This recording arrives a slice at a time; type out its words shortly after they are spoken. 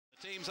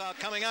Teams are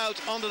coming out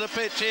onto the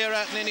pitch here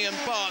at Ninian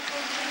Park.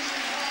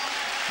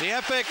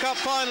 The FA Cup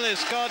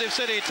finalists, Cardiff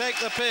City, take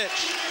the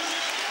pitch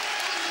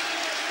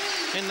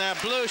in their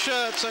blue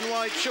shirts and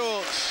white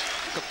shorts.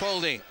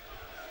 Capaldi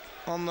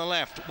on the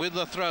left with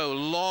the throw,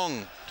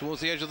 long towards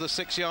the edge of the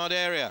 6-yard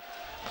area.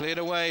 Cleared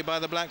away by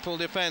the Blackpool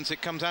defence.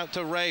 It comes out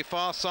to Ray,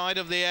 far side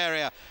of the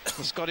area.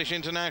 The Scottish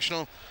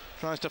international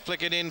tries to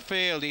flick it in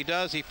field. He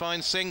does. He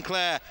finds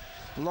Sinclair.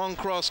 Long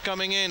cross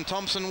coming in.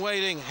 Thompson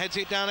waiting. Heads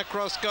it down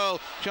across goal.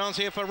 Chance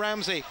here for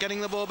Ramsey. Getting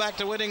the ball back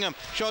to Whittingham.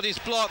 Shot is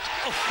blocked.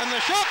 And the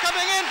shot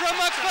coming in from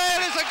McPhail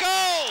is a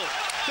goal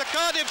to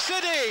Cardiff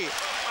City.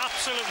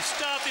 Absolutely.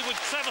 Started with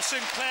Trevor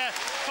Sinclair.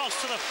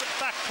 Cross to the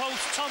back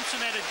post.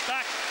 Thompson headed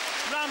back.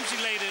 Ramsey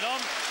laid it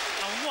on.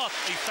 And what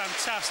a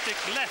fantastic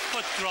left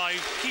foot drive.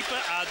 Keeper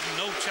had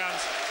no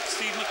chance.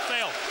 Stephen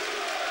McPhail.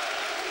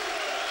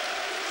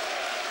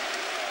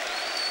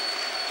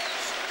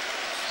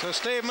 So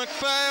Steve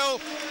McPhail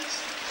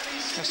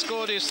has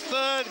scored his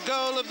 3rd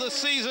goal of the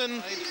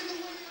season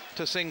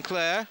to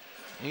Sinclair.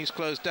 He's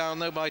closed down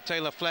though by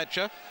Taylor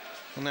Fletcher.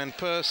 And then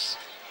Pearce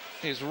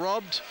is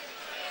robbed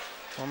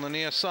on the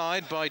near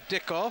side by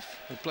Dickoff,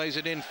 who plays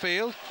it in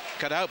field.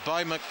 Cut out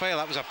by McPhail.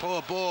 That was a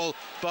poor ball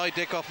by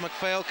Dickoff.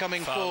 McPhail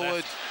coming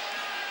forward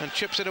and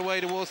chips it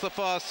away towards the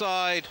far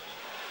side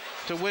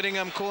to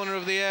Whittingham, corner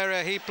of the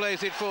area. He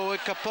plays it forward.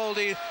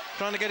 Capaldi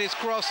trying to get his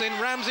cross in.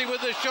 Ramsey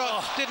with the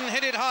shot. Didn't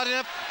hit it hard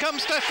enough.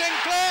 Comes to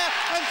Sinclair,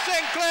 and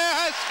Sinclair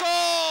has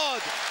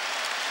scored.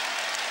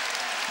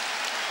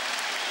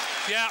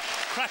 Yeah,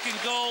 cracking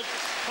goal.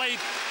 Played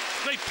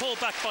great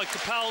pullback by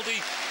Capaldi,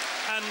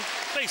 and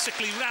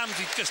basically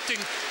Ramsey just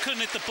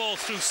couldn't hit the ball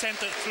through the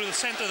centre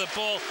of the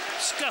ball.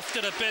 Scuffed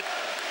it a bit.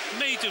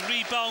 Made a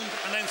rebound,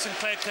 and then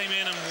Sinclair came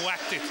in and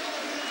whacked it.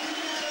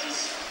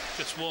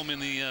 Just warming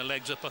the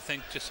legs up, I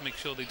think, just to make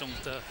sure they don't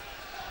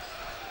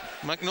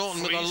McNaughton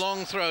freeze. with a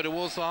long throw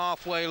towards the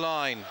halfway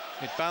line.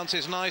 It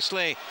bounces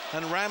nicely,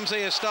 and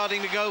Ramsey is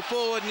starting to go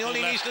forward, and all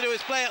he needs to do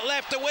is play it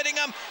left to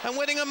Whittingham, and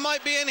Whittingham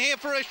might be in here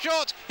for a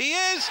shot. He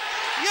is!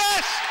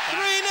 Yes!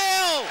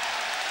 3-0!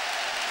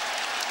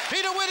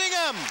 Peter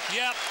Whittingham!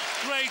 Yeah,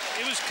 great.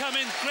 It was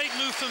coming. Great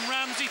move from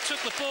Ramsey. Took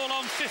the ball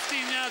on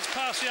 15 yards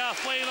past the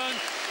halfway line,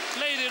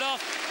 laid it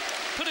off,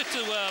 put it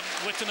to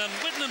Whittingham.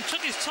 Whittingham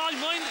took his time,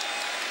 mind.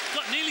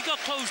 Nearly got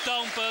closed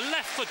down, but a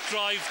left foot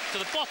drive to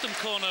the bottom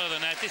corner of the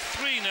net. It's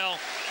 3-0.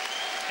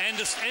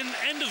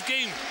 End of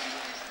game.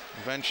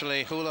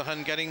 Eventually,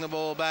 Houlihan getting the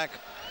ball back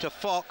to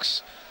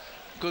Fox.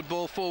 Good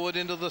ball forward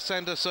into the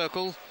centre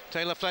circle.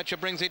 Taylor Fletcher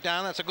brings it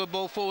down. That's a good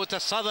ball forward to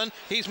Southern.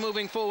 He's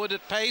moving forward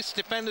at pace.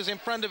 Defenders in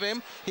front of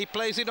him. He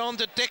plays it on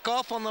to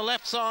Dickoff on the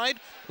left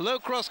side. Low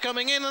cross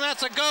coming in, and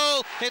that's a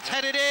goal. It's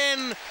headed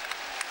in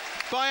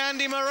by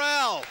Andy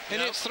Morrell, and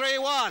it's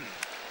 3-1.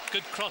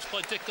 Good cross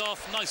by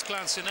Dickoff. Nice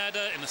glancing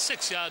header in the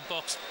 6-yard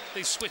box.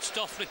 They switched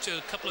off Richard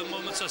a couple of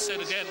moments. I said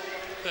again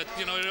that,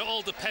 you know, it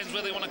all depends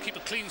whether they want to keep a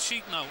clean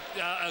sheet now.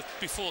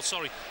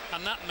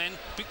 And that meant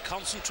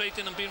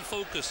concentrating and being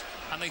focused.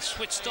 And they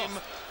switched off.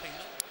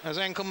 As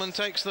Enkelman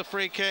takes the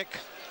free kick,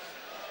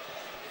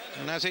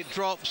 and as it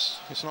drops,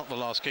 it's not the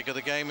last kick of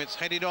the game. It's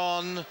headed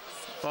on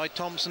by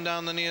Thompson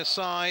down the near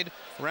side.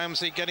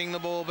 Ramsey getting the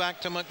ball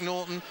back to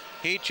McNaughton.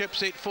 He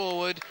chips it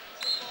forward,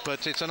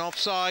 but it's an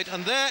offside,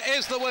 and there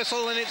is the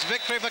whistle, and it's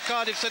victory for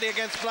Cardiff City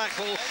against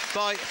Blackpool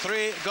by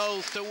 3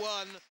 goals to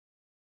 1.